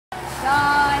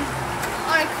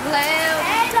my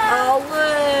clouds. Oh,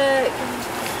 look.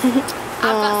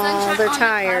 Oh, they're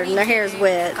tired and their hair's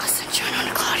wet. Got sunshine on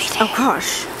a cloudy day. Oh,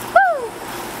 gosh. Woo.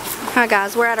 Hi,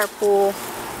 guys. We're at our pool.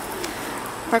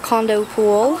 Our condo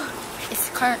pool. It's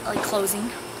currently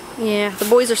closing. Yeah, the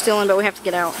boys are still in, but we have to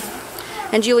get out.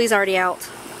 And Julie's already out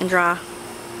and dry.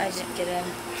 I didn't get in.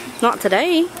 Not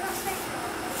today.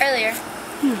 Earlier.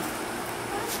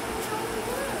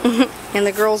 And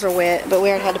the girls are wet, but we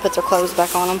already had to put their clothes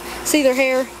back on them. See their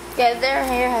hair? Yeah, their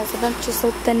hair has a bunch of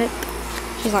soap in it.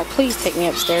 She's like, please take me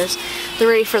upstairs. They're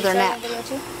ready for their nap.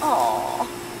 Aww.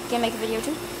 Can I make a video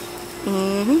too?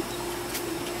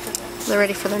 They're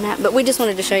ready for their nap. But we just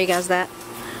wanted to show you guys that.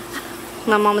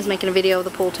 My mom is making a video of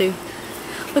the pool too.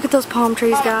 Look at those palm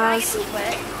trees, guys.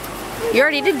 You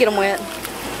already did get them wet.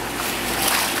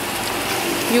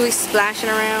 Julie's splashing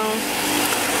around.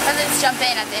 Let's jump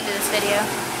in at the end of this video.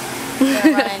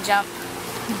 We're run and jump.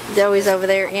 Joey's over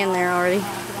there in there already.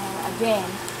 Again.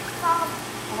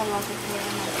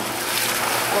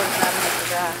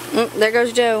 There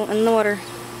goes Joe in the water.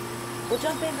 We'll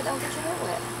jump in, but don't get your hair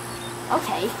wet.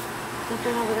 Okay. Jump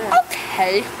in over there.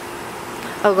 Okay.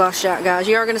 Oh gosh, guys,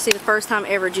 you are going to see the first time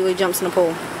ever Julie jumps in a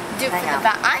pool. Dude,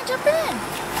 I ain't jumping in.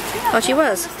 Oh, she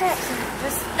was.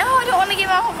 No, I don't want to get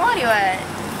my whole body wet.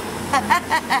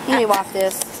 Let me wipe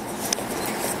this.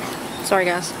 Sorry,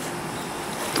 guys.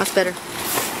 That's better.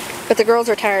 But the girls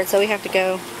are tired, so we have to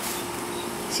go.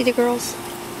 See the girls?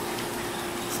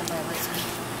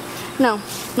 No,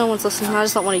 no one's listening. I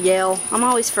just don't want to yell. I'm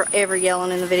always forever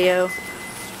yelling in the video.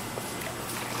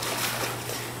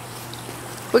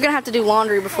 We're going to have to do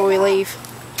laundry before we leave.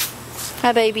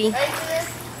 Hi, baby.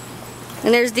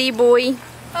 And there's D-Boy.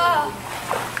 Oh,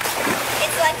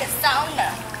 it's like a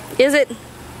sauna. Is it?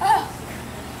 Oh.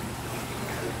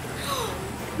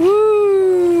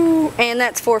 Woo! And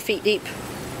that's 4 feet deep.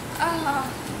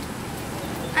 Oh,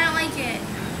 I don't like it.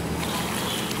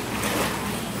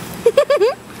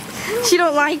 She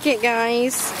don't like it,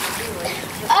 guys.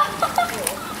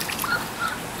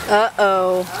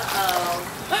 Uh-oh.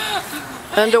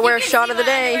 Underwear shot of the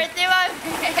day.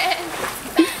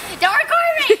 Don't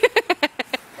record me!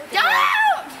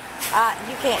 Don't!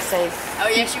 You can't see. Oh,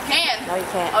 yes, you can. No, you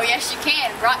can't. Oh, yes, you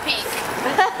can. Bright pink.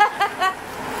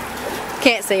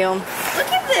 Can't see them.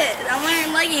 Look at this. I'm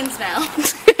wearing leggings now.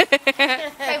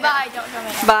 Hey, bye. Don't tell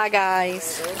me. Bye,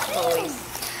 guys.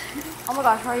 Oh my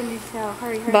gosh, hurry, need to tell.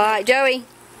 Hurry, hurry. Bye. Joey.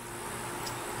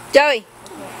 Joey.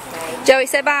 Joey,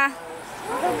 say bye.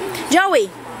 Joey.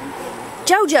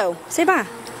 Jojo, say bye.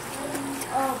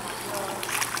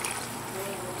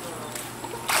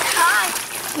 Hi.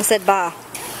 I said bye.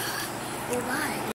 Bye.